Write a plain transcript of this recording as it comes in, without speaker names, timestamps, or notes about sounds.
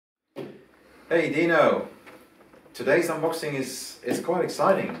Hey Dino, today's unboxing is quite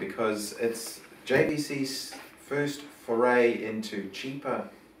exciting because it's JVC's first foray into cheaper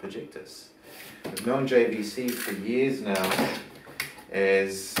projectors. We've known JVC for years now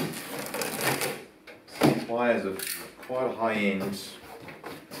as suppliers of quite high-end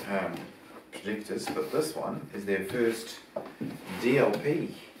projectors, but this one is their first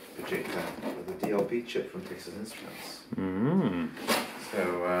DLP projector with a DLP chip from Texas Instruments.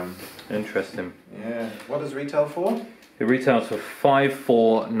 So, interesting. Yeah. What does it retail for? It retails for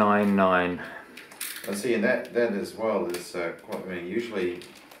 $5,499. And see, and that as well is quite. I mean, usually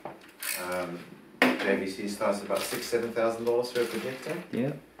JVC starts at about $6,000–7,000 for a projector.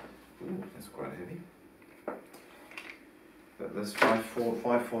 Yeah. Ooh, that's quite heavy. But this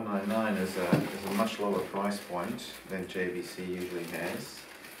 $5,499 is a much lower price point than JVC usually has.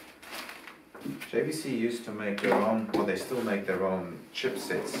 JVC used to make their own, well they still make their own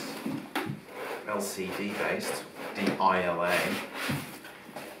chipsets, LCD based, DILA.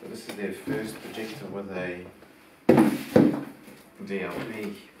 But this is their first projector with a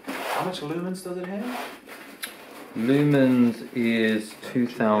DLP. How much lumens does it have? Lumens is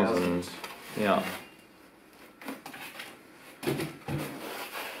 2000. Yeah.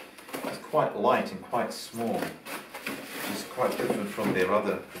 It's quite light and quite small, which is quite different from their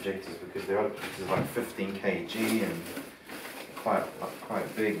other projectors because their other projectors are like 15 kg and quite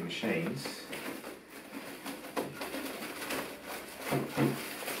big machines.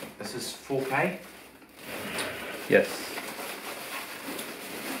 This is 4K? Yes.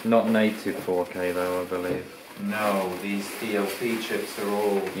 Not native 4K though, I believe. No, these DLP chips are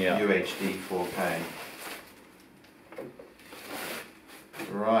all UHD 4K.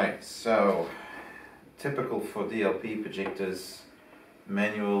 Right, so typical for DLP projectors,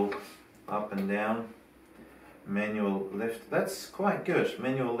 manual up and down, manual left. That's quite good.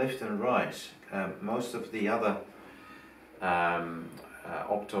 Manual left and right. Most of the other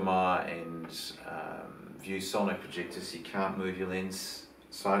Optima and ViewSonic projectors, you can't move your lens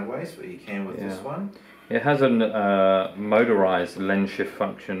sideways, but you can with this one. It has a motorized lens shift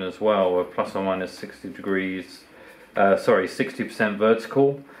function as well, with plus or minus 60 degrees. 60%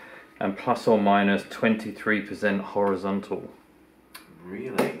 vertical and plus or minus 23% horizontal.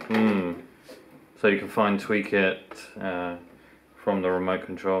 Really? So you can fine tweak it from the remote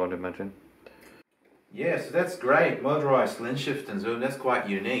control, I'd imagine. Yeah, so that's great. Motorized lens shift and zoom, that's quite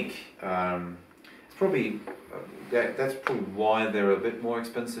unique. Probably that's probably why they're a bit more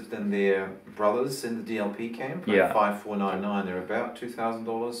expensive than their brothers in the DLP camp. Yeah. $5,499. They're about $2,000,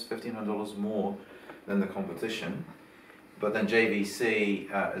 $1,500 more than the competition. But then JVC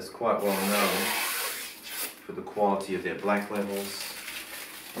is quite well known for the quality of their black levels.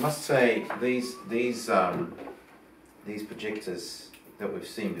 I must say these projectors that we've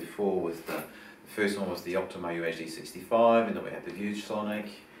seen before, with the first one was the Optima UHD 65, and then we had the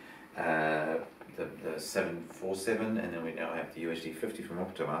ViewSonic, the 747, and then we now have the UHD 50 from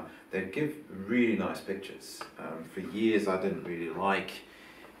Optima. They give really nice pictures. For years I didn't really like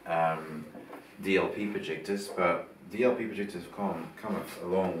DLP projectors, but DLP projectors have come a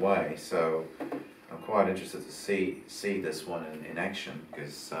long way, so I'm quite interested to see this one in action,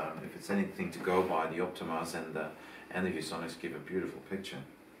 because if it's anything to go by, the Optimas and the ViewSonics give a beautiful picture.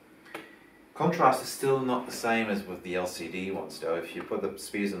 Contrast is still not the same as with the LCD ones though. If you put the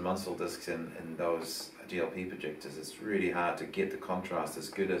Spies and Munsell discs in those DLP projectors, it's really hard to get the contrast as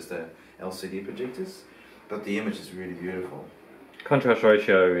good as the LCD projectors, but the image is really beautiful. Contrast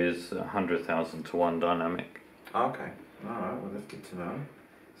ratio is 100,000 to 1 dynamic. Okay, alright, well that's good to know.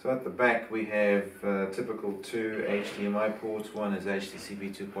 So at the back we have typical 2 HDMI ports. One is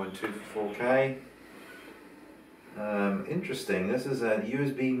HDCP 2.2 for 4K. Interesting, this is a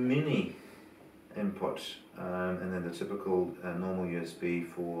USB mini input, and then the typical normal USB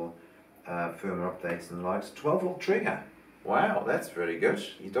for firmware updates and the likes. 12-volt trigger. Wow, that's very good.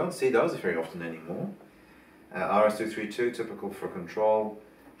 You don't see those very often anymore. RS-232, typical for control,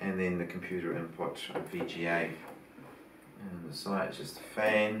 and then the computer input VGA. And the side is just a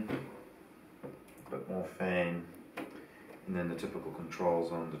fan, a bit more fan, and then the typical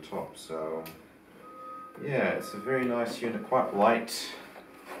controls on the top. So yeah, it's a very nice unit, quite light.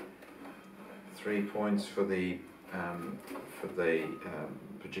 3 points for the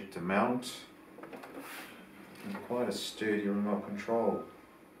projector mount, and quite a sturdy remote control,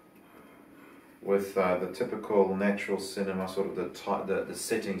 with the typical natural cinema sort of the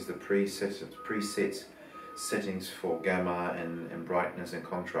settings, the preset settings for gamma and brightness and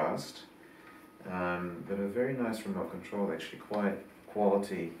contrast. But a very nice remote control, actually quite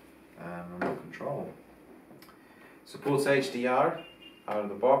quality remote control. Supports HDR out of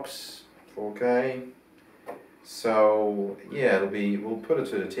the box, 4K. So yeah, we'll put it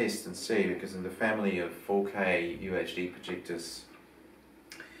to the test and see, because in the family of 4K UHD projectors,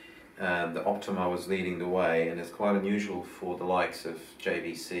 the Optima was leading the way, and it's quite unusual for the likes of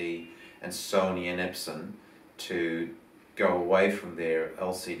JVC and Sony and Epson to go away from their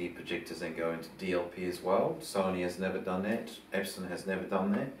LCD projectors and go into DLP as well. Sony has never done that, Epson has never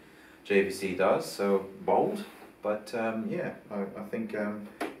done that, JVC does, so bold, but yeah, I think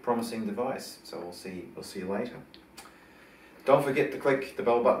promising device, so we'll see you later. Don't forget to click the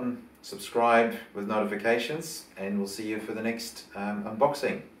bell button, subscribe with notifications, and we'll see you for the next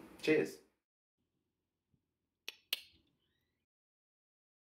unboxing. Cheers!